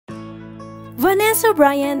Vanessa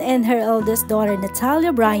Bryant and her eldest daughter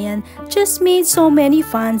Natalia Bryant just made so many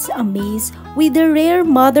fans amazed with the rare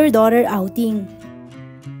mother-daughter outing.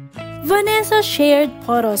 Vanessa shared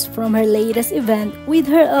photos from her latest event with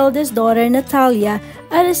her eldest daughter Natalia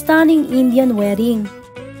at a stunning Indian wedding.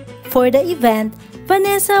 For the event,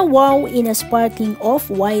 Vanessa wore in a sparkling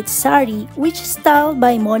off-white sari which styled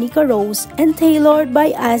by Monica Rose and tailored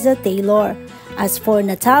by Asa Taylor. As for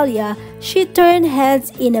Natalia, she turned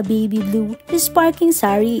heads in a baby blue sparkling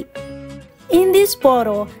sari. In this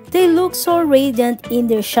photo, they look so radiant in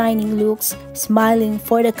their shining looks, smiling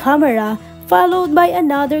for the camera, followed by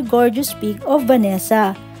another gorgeous pic of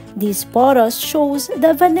Vanessa. These photos shows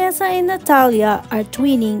that Vanessa and Natalia are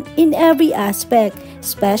twinning in every aspect,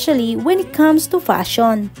 especially when it comes to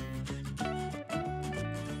fashion.